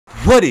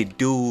What it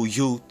do,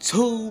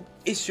 YouTube?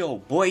 It's your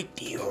boy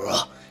Dira,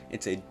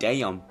 and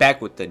today I'm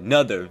back with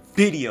another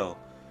video.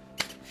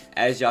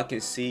 As y'all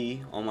can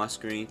see on my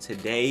screen,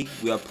 today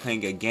we are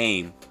playing a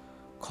game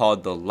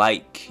called The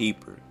Light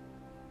Keeper.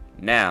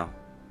 Now,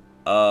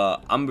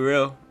 I'm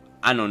real.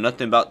 I know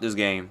nothing about this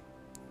game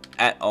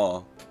at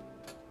all.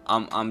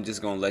 I'm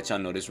just gonna let y'all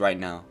know this right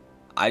now.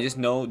 I just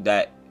know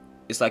that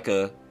it's like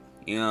a,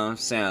 you know what I'm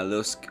saying, a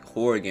little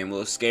horror game, a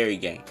little scary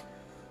game.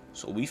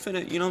 So we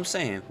finna, you know what I'm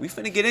saying, we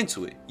finna get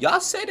into it. Y'all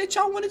said that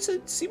y'all wanted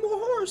to see more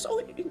horror, so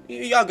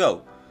here y'all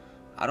go.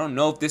 I don't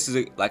know if this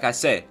is like I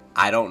said,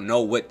 I don't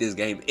know what this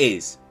game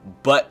is,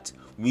 but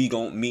me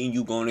and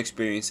you gonna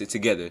experience it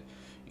together.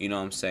 You know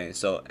what I'm saying?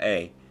 So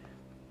hey,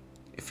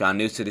 if y'all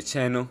new to the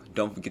channel,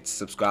 don't forget to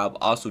subscribe.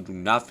 Also, do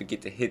not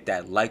forget to hit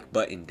that like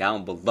button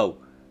down below.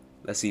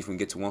 Let's see if we can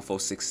get to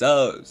 146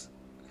 subs.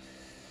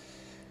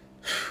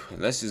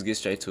 Let's just get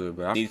straight to it,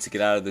 bro. I needed to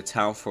get out of the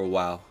town for a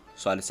while,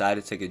 so I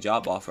decided to take a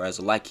job offer as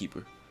a light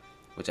keeper,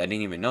 which I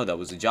didn't even know that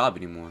was a job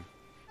anymore.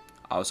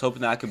 I was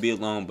hoping that I could be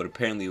alone, but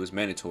apparently it was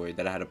mandatory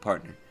that I had a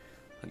partner.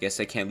 I guess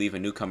they can't leave a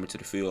newcomer to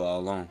the field all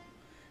alone,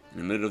 in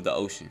the middle of the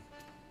ocean.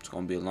 It's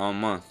gonna be a long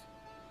month.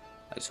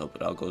 I just hope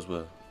it all goes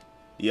well.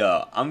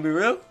 Yeah, I'm gonna be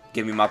real.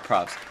 Give me my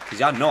props, cause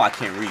y'all know I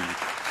can't read.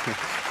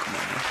 Come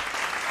on, man.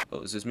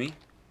 Oh, is this me?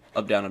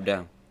 Up, down, up,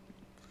 down.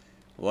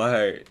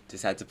 Word.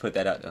 Just had to put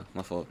that out though.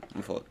 My fault.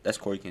 My fault. That's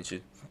Corey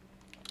Kenshin.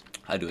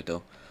 I do it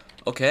though.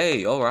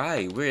 Okay,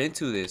 alright. We're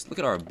into this. Look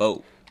at our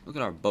boat. Look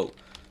at our boat.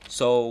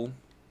 So,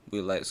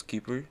 we're light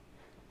keeper.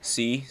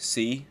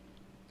 See?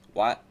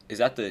 What? Is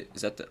that the,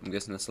 I'm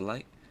guessing that's the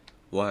light?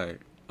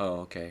 Word.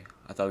 Oh, okay.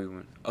 I thought we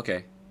went,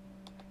 okay.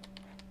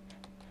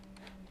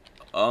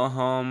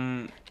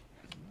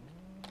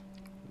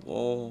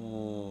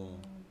 Whoa.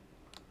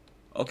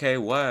 Okay,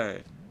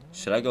 word.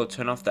 Should I go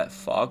turn off that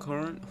fog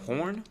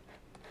horn?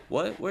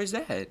 What? Where's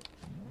that?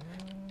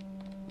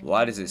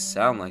 Why does it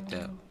sound like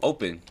that?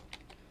 Open.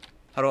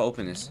 How do I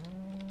open this?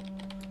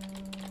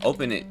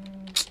 Open it.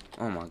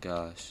 Oh my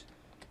gosh.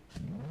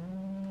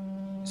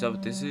 Is that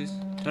what this is?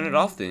 Turn it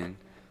off then.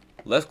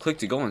 Left click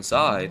to go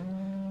inside.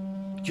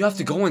 You have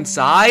to go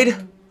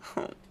inside?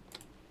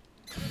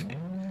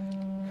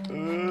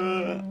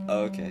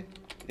 Okay.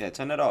 Yeah,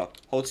 turn it off.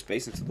 Hold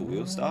space until the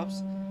wheel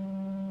stops.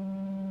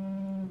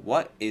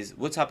 What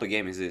type of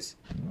game is this?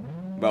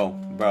 Bro.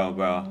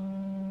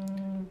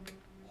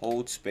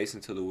 Hold space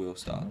until the wheel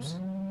stops.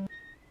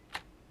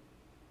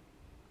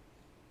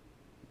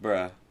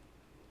 Bruh.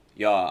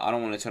 Y'all, I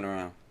don't want to turn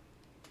around.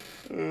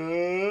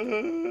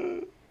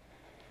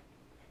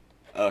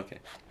 Okay.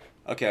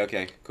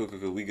 Cool.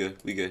 We good.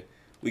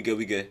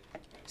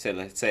 Say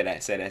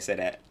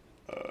that.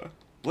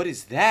 What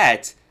is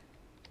that?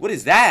 What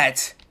is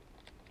that?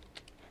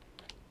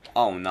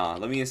 Oh, nah.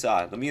 Let me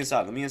inside.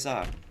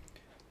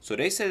 So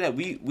they said that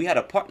we had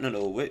a partner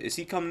though. Is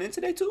he coming in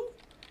today too?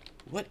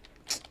 What?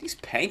 These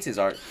paintings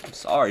are, I'm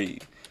sorry.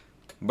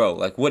 Bro,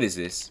 like what is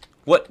this?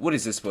 What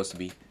is this supposed to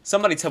be?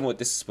 Somebody tell me what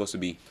this is supposed to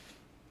be.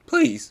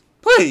 Please.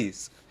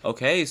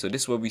 Okay, so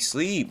this is where we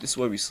sleep. Hey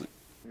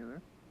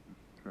there,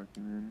 just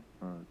checking in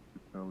to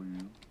tell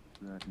you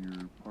that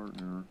your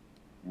partner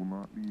will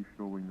not be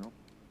showing up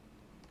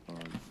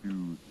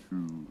due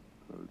to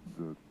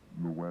the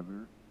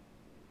weather.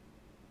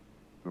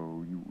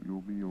 So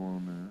you'll be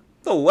alone there.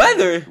 The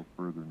weather? Until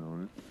further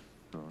notice.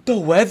 The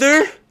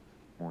weather?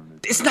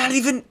 It's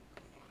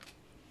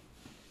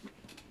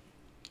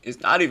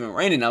not even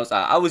raining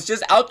outside. I was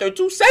just out there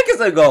 2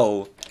 seconds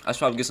ago. I should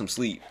probably get some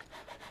sleep.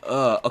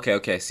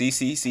 Okay.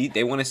 See.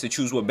 They want us to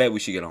choose what bed we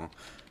should get on.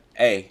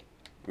 Hey,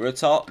 real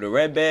talk. The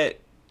red bed,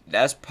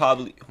 that's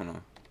probably. Hold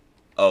on.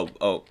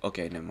 Oh.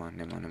 Okay. Never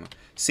mind.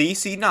 See.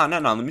 Nah.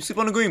 Let me sleep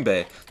on the green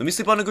bed.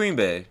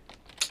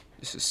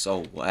 This is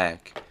so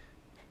whack.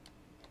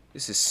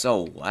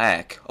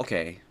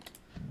 Okay.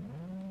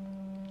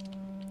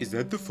 Is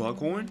that the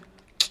foghorn?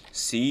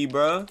 See,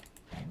 bruh.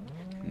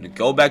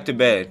 Go back to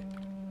bed.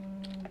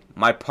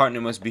 My partner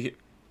must be here.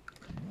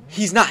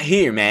 He's not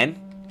here, man.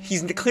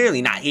 He's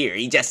clearly not here.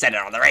 He just said it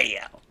on the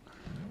radio.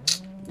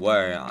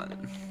 Where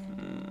on?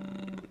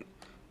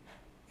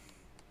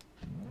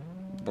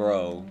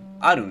 Bro,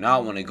 I do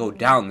not want to go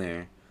down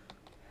there.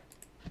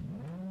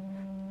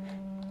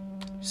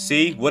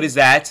 See? What is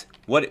that?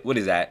 What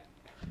is that?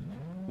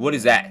 What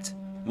is that?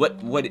 What?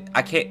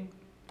 I can't.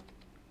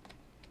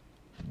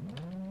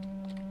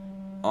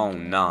 Oh,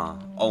 nah.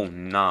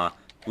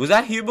 Was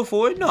that here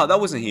before? No, that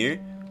wasn't here.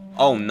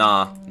 Oh,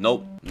 nah.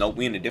 Nope.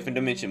 We in a different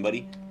dimension,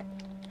 buddy.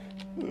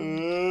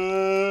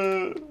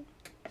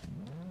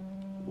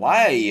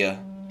 Why?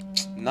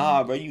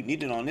 Nah, bro. You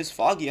need it on this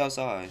foggy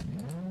outside.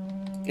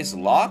 It's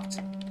locked?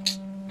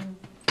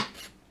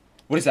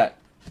 What is that?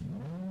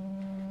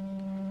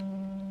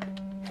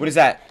 What is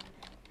that?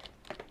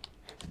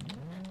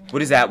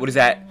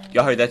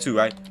 Y'all heard that too,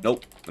 right?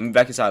 Nope. Let me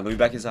back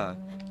inside.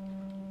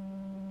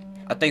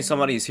 I think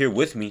somebody is here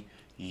with me.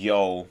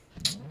 Yo.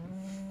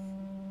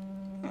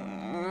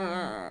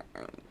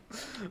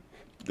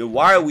 Then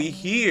why are we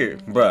here?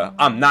 Bruh,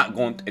 I'm not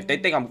going. If they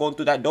think I'm going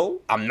through that door,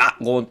 I'm not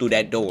going through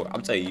that door.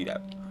 I'm telling you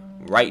that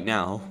right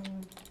now.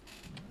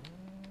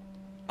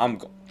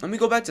 Let me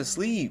go back to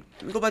sleep.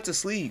 Let me go back to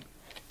sleep.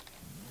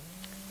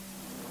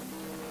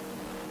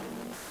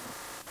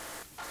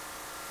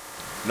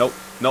 Nope.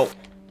 Nope.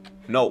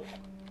 Nope.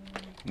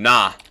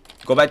 Nah.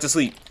 Go back to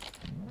sleep.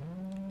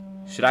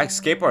 Should I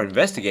escape or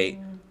investigate?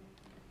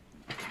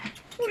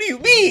 What do you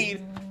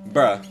mean?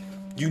 Bruh,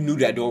 you knew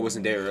that door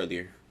wasn't there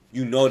earlier.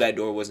 You know that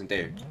door wasn't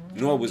there.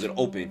 Nor was it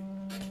open.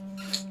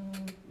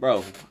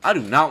 Bro, I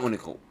do not want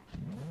to go.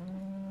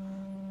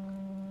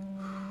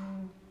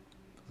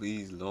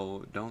 Please,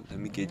 Lord, don't let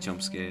me get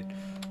jump scared.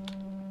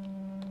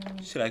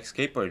 Should I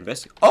escape or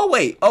investigate? Oh,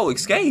 wait. Oh,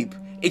 escape.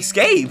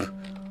 Escape.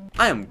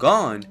 I am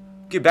gone.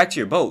 Get back to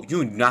your boat.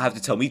 You do not have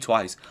to tell me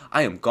twice.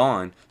 I am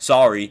gone.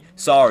 Sorry.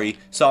 Sorry.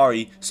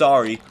 Sorry.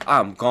 Sorry.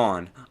 I am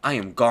gone. I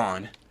am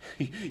gone.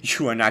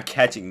 You are not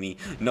catching me.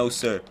 No,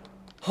 sir.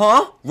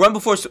 Huh? Run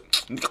before...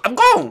 I'm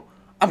gone.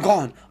 I'm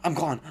gone. I'm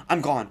gone.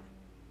 I'm gone.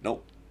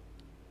 Nope.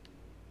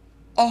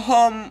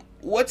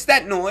 What's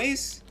that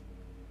noise?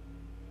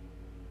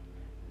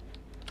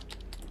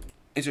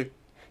 Answer.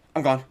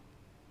 I'm gone.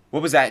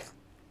 What was that?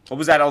 What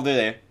was that over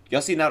there?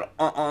 Y'all seen that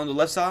on the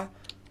left side?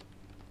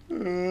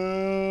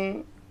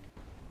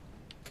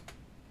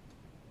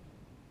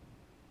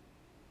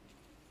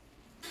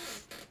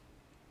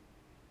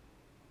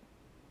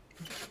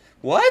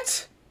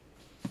 What?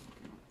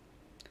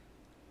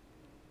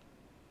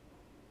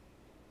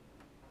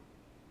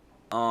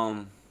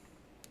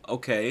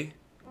 Okay.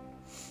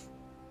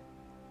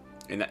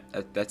 And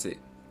that's it.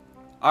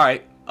 All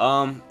right.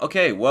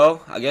 Okay.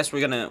 Well, I guess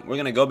we're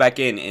gonna go back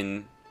in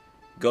and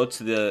go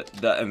to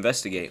the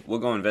investigate. We'll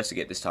go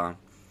investigate this time.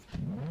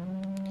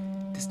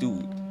 This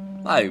dude,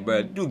 like,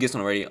 bro, dude gets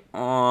on already.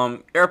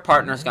 Your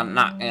partner's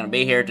not gonna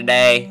be here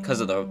today because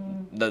of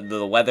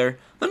the weather.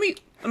 Let me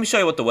show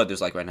you what the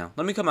weather's like right now.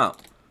 Let me come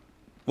out.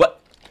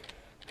 What,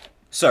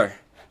 sir?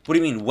 What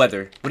do you mean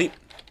weather? What do you?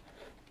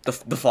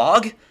 The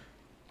fog?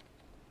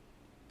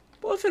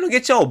 Boy, if you don't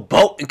get your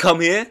boat and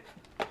come here,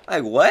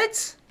 like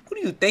what? Who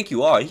do you think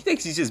you are? He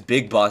thinks he's just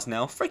big boss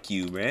now. Frick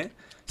you, man.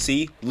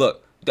 See,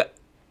 look.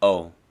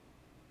 Oh.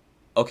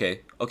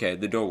 Okay. Okay.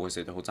 The door was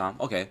there the whole time.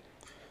 Okay.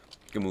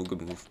 Good move.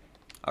 Good move.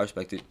 I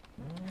respect it.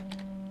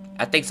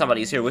 I think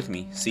somebody's here with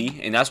me. See,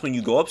 and that's when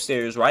you go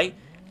upstairs, right?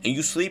 And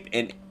you sleep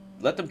and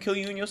let them kill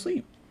you in your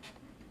sleep.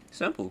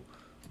 Simple.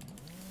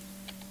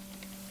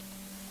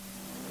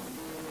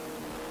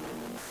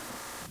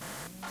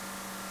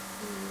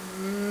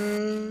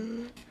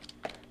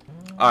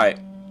 Alright.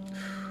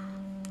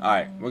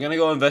 Alright, we're gonna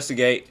go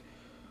investigate.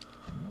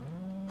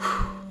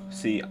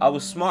 See, I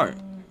was smart.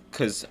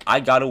 Because I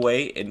got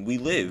away and we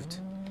lived.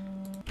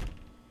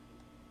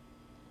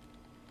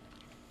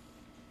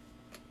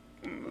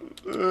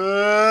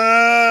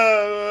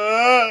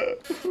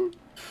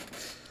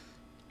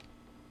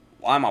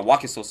 Why am I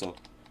walking so slow?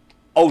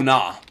 Oh,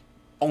 nah.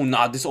 Oh,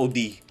 nah, this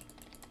OD.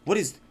 What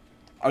is...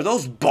 Are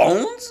those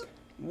bones?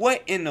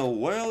 What in the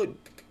world?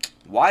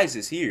 Why is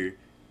this here?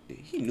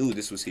 He knew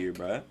this was here,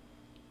 bruh.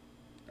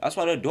 That's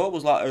why the door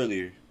was locked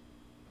earlier.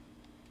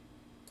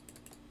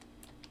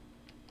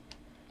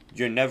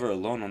 You're never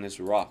alone on this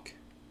rock.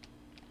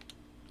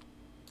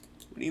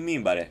 What do you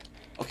mean by that?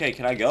 Okay,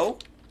 can I go?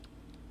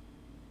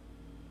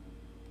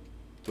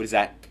 What is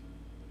that?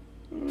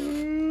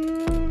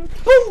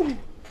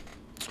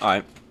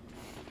 Alright.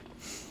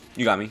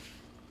 You got me.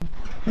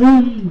 You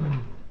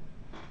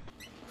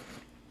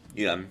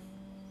got me.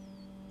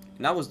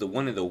 And that was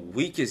one of the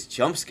weakest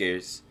jump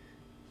scares.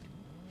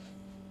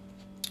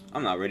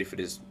 I'm not ready for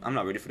this. I'm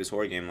not ready for this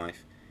horror game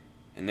life.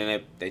 And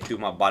then they threw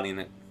my body in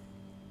it.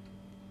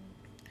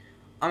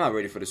 I'm not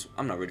ready for this.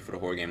 I'm not ready for the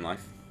horror game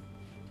life.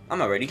 I'm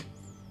not ready.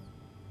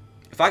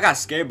 If I got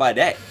scared by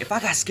that,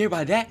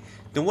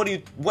 then what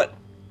are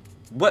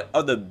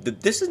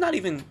this is not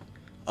even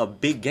a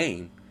big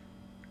game.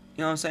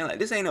 You know what I'm saying? Like,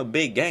 this ain't a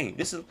big game.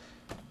 This is,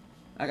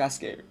 I got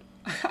scared.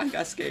 I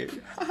got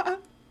scared.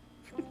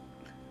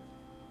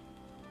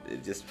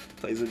 It just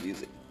plays with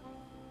music.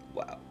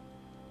 Wow.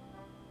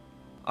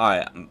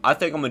 Alright, I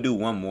think I'm gonna do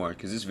one more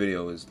because this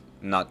video is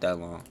not that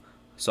long.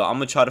 So I'm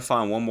gonna try to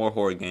find one more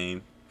horror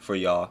game for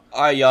y'all.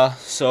 Alright, y'all.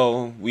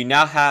 So we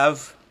now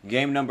have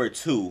game number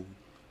 2.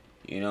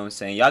 You know what I'm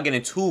saying? Y'all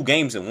getting 2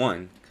 games in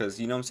one. Because,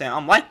 you know what I'm saying?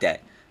 I'm like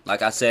that.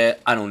 Like I said,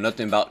 I know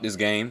nothing about this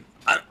game.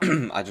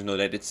 I just know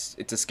that it's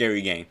a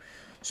scary game.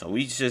 So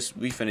we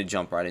finna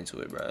jump right into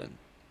it, bro.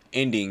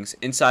 Endings.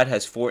 Inside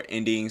has 4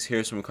 endings.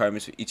 Here are some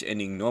requirements for each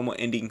ending. Normal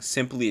ending,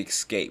 simply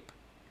escape.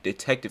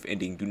 Detective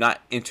ending, do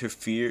not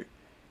interfere.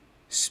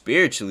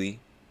 Spiritually,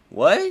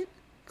 what?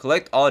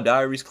 Collect all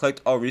diaries, collect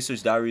all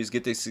research diaries,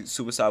 get the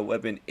suicide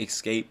weapon,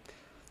 escape.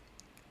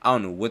 I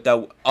don't know what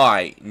that.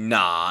 Alright,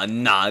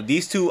 nah.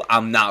 These 2,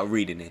 I'm not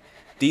reading it.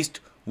 These,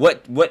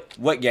 what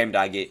game did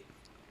I get?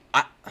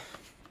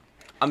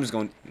 I'm just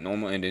going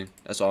normal ending.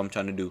 That's all I'm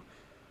trying to do.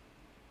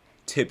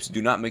 Tips,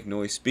 do not make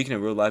noise. Speaking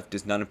in real life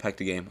does not impact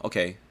the game.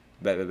 Okay,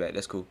 bet.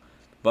 That's cool.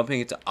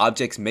 Bumping into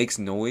objects makes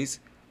noise.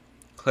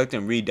 Collect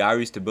and read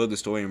diaries to build the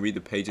story and read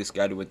the pages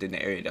scattered within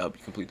the area to help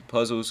you complete the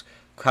puzzles.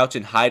 Crouch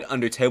and hide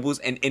under tables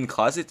and in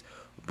closets.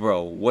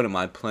 Bro, what am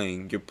I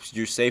playing?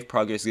 Your save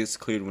progress gets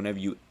cleared whenever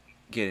you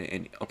get it.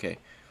 And okay,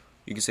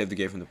 you can save the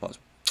game from the pause.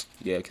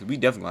 Yeah, because we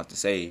definitely have to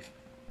save.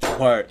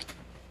 What?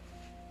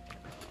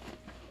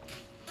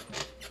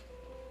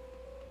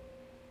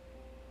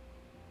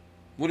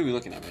 What are we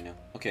looking at right now?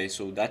 Okay,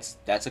 so that's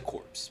a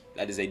corpse.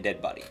 That is a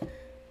dead body.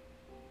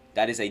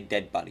 That is a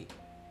dead body.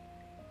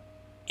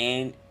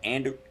 And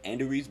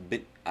Andrews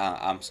bit.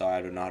 I'm sorry,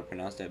 I don't know how to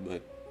pronounce that,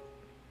 but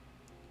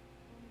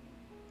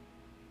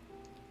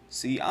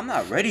see, I'm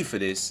not ready for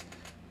this.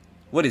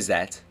 What is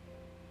that?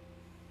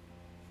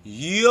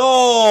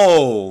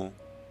 Yo,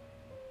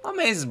 my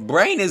man's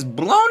brain is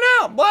blown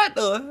out. What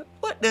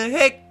the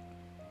heck?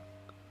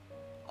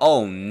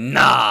 Oh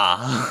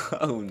nah.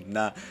 Oh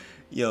nah.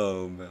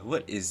 Yo, man,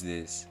 what is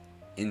this?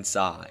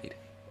 Inside.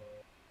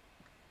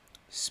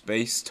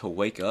 Space to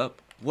wake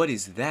up? What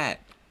is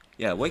that?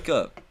 Yeah, wake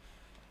up.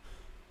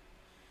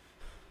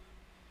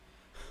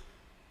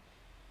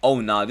 Oh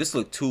nah, this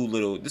look too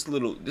little. This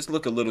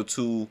look a little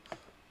too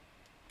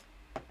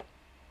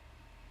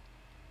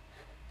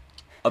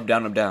up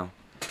down up down.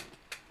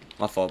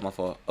 My fault, my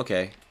fault.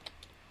 Okay.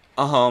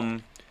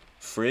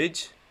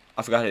 Fridge?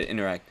 I forgot how to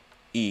interact.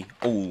 E.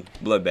 Oh,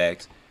 blood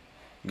bags.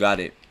 Got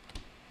it.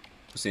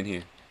 What's in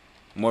here?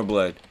 More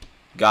blood.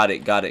 Got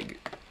it, got it.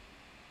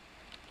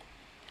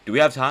 Do we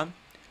have time?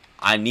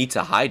 I need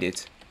to hide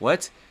it.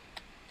 What?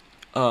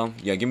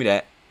 Yeah, give me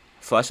that.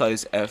 Flashlight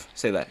is F.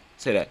 Say that.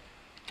 Say that.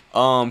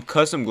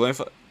 Custom glowing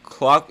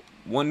clock.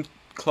 One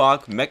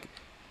clock mech.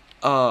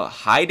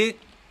 Hide it?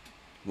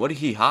 What did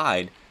he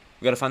hide?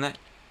 We gotta find that.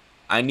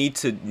 I need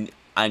to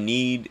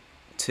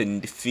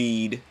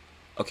feed.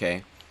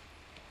 Okay.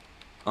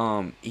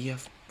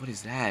 EF. What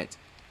is that?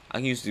 I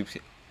can use the.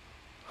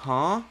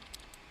 Huh?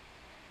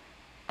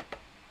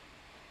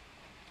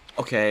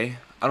 Okay,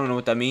 I don't know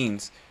what that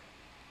means.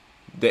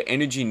 The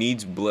energy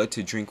needs blood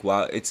to drink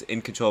while it's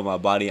in control of my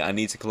body. I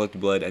need to collect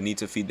blood. I need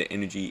to feed the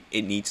energy.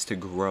 It needs to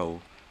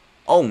grow.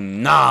 Oh,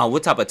 nah.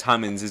 What type of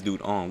timing is this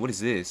dude on? What is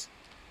this?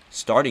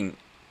 Starting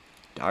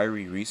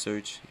diary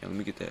research. Yeah, let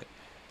me get that.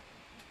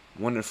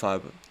 1 to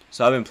 5.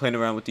 So I've been playing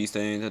around with these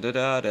things. Da, da,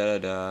 da, da,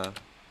 da.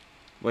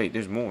 Wait,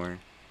 there's more.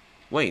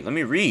 Wait, let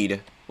me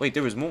read. Wait,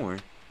 there was more.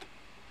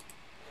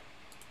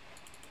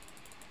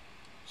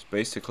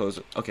 Space to close.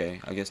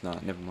 Okay, I guess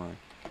not. Never mind.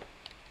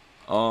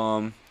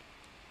 O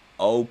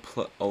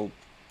plus O.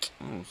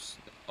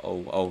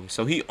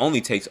 So he only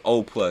takes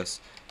O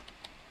plus.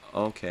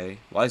 Okay.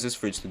 Why is this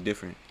fridge look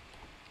different?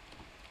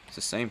 It's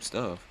the same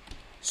stuff.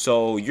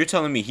 So you're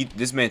telling me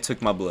this man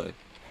took my blood,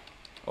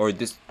 or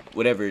this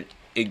whatever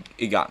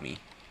it got me.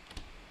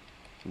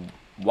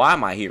 Why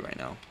am I here right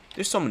now?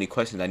 There's so many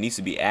questions that needs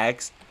to be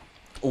asked.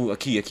 Oh, a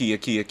key.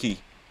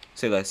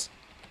 Say less.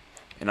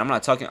 And I'm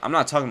not talking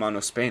about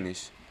no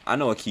Spanish. I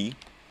know a key.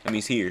 That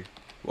means here.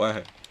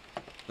 What?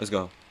 Let's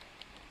go.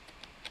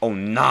 Oh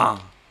nah.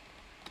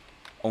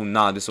 Oh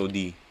nah, this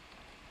OD.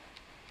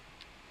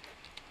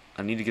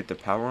 I need to get the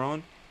power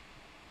on.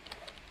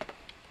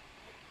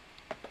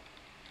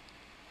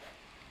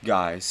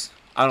 Guys,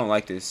 I don't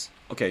like this.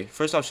 Okay,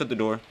 first off, shut the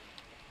door.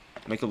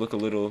 Make it look a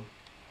little.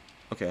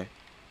 Okay.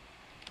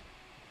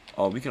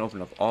 Oh, we can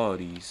open up all of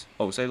these.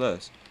 Oh, say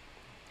less.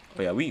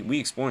 Oh yeah, we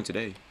exploring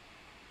today.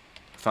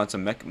 Found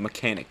some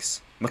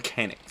mechanics.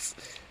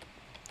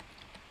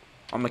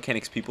 Are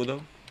mechanics people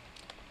though?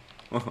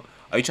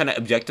 Are you trying to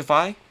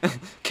objectify?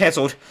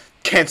 Cancelled.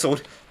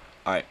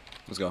 Alright,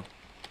 let's go.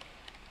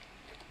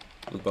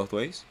 Look both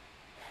ways.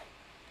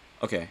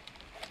 Okay.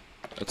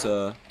 Let's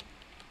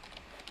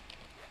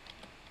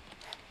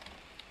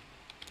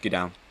get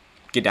down.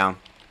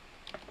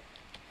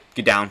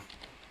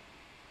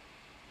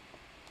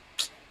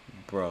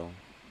 Bro.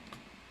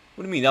 What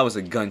do you mean that was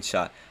a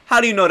gunshot?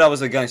 How do you know that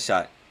was a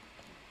gunshot?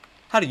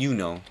 How do you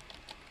know?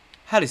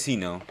 How does he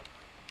know?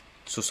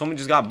 So someone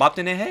just got bopped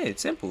in the head.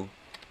 Simple.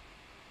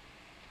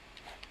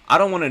 I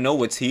don't want to know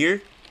what's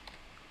here.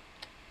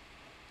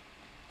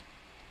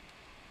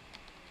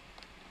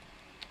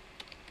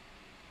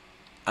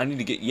 I need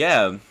to get.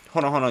 Yeah.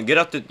 Hold on. Get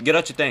out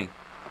your thing.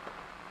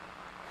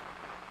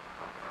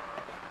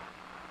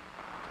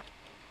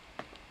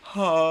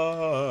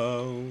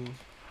 Oh.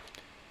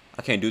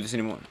 I can't do this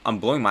anymore. I'm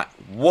blowing my.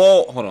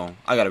 Whoa. Hold on.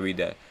 I gotta read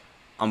that.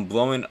 I'm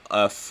blowing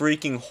a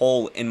freaking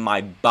hole in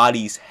my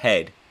body's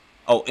head.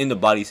 Oh, in the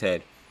body's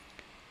head.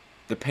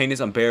 The pain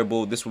is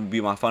unbearable. This will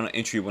be my final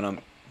entry when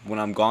I'm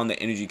gone. The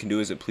energy can do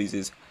as it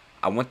pleases.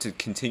 I want to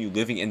continue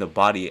living in the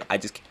body. I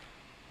just.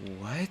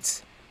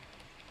 What?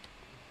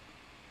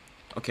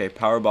 Okay,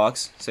 power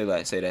box. Say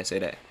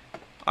that.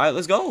 Alright,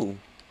 let's go.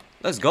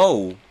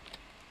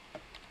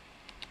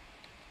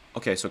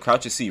 Okay, so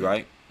crouch is C,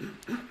 right?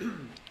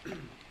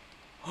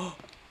 Oh,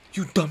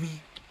 you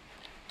dummy.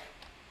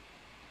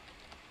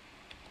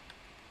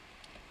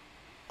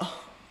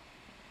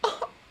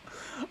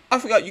 I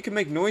forgot you can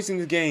make noise in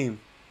this game.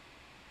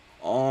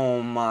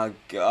 Oh my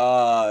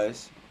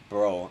gosh.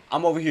 Bro,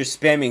 I'm over here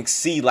spamming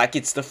C like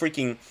it's the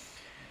freaking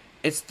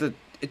It's the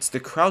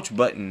crouch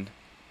button.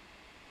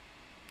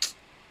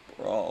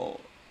 Bro.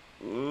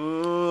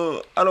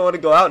 Ooh, I don't want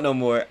to go out no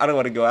more. I don't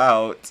want to go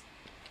out.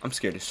 I'm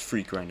scared as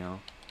freak right now.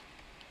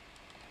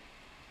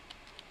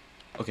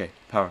 Okay,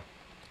 power.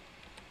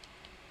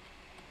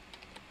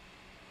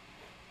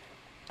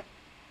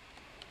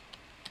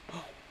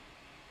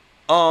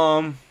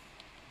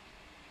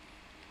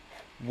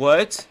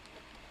 What?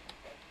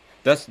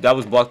 That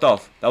was blocked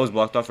off. That was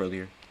blocked off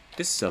earlier.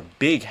 This is a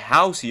big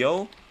house, yo.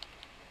 What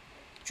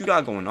you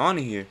got going on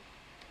in here?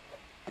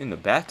 In the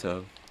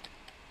bathtub.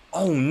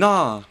 Oh,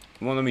 nah.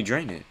 You won't let me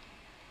drain it.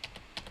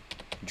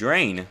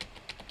 Drain.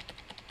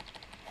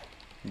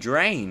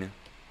 Drain.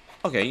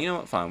 Okay, you know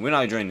what? Fine. We're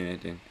not draining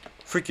it then.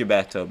 Freak your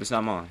bathtub. It's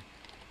not mine.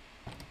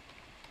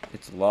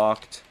 It's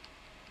locked.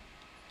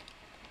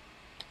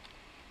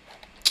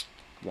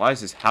 Why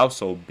is this house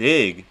so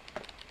big?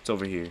 It's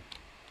over here.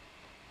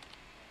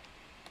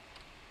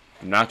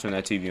 I'm not turning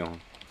that TV on.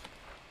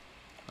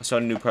 I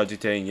started a new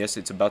project today, and yes,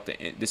 it's about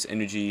this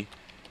energy.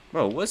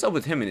 Bro, what's up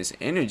with him and his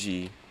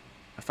energy?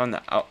 I found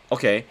that out.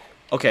 Okay,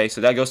 okay,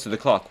 so that goes to the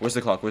clock. Where's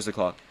the clock? Where's the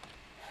clock?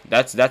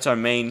 That's our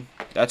main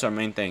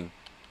thing.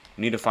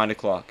 We need to find a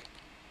clock.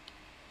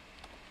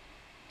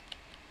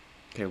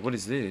 Okay, what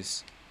is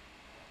this?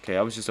 Okay,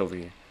 I was just over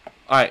here.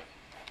 All right,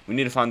 we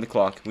need to find the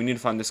clock. We need to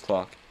find this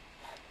clock.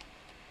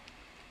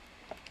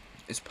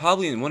 It's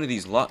probably in one of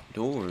these locked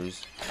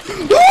doors.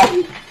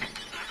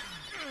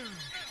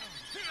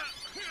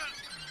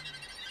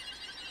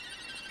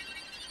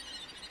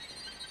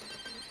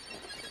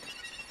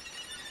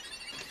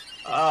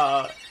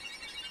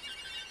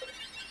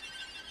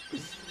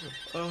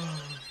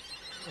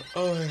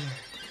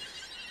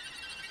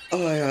 Oh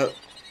my god.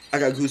 I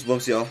got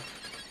goosebumps, y'all.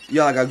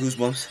 Y'all, I got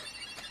goosebumps.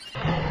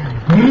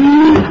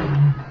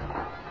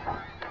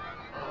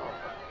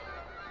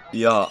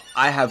 Y'all,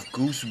 I have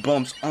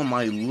goosebumps on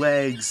my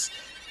legs.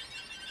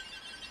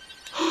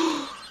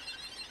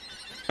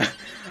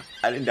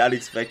 I did not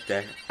expect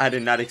that. I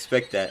did not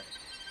expect that.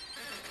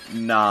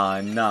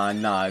 Nah.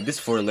 This is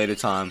for a later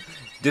time.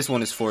 This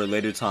one is for a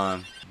later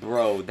time.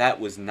 Bro, that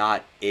was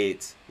not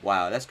it.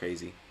 Wow, that's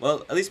crazy.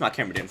 Well, at least my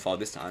camera didn't fall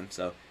this time,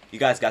 so you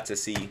guys got to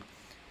see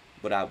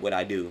what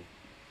I do.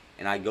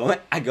 And I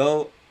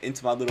go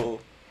into my little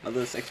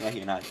section right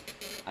here, and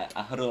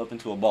I huddle up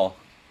into a ball.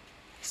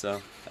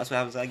 So that's what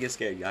happens when I get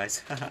scared,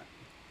 guys.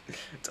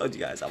 Told you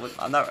guys,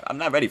 I'm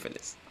not ready for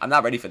this. I'm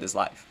not ready for this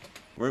life.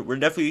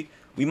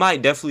 We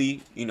might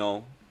definitely, you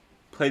know,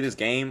 play this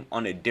game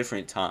on a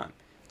different time.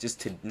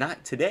 Just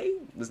not today.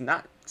 It's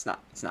not the time.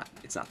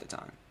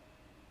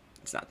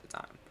 It's not the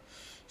time.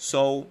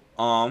 So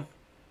I'm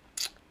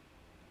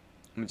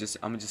just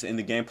end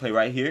the gameplay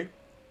right here.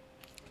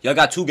 Y'all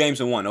got 2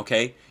 games in 1,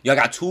 okay? Y'all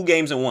got 2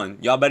 games in 1.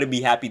 Y'all better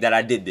be happy that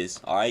I did this,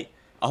 alright?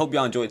 I hope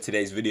y'all enjoyed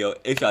today's video.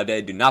 If y'all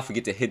did, do not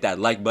forget to hit that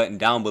like button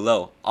down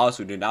below.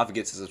 Also, do not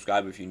forget to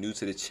subscribe if you're new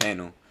to the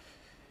channel.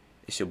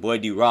 It's your boy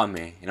D-Raw,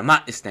 man, and I'm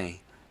out this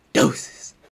thing. Deuces.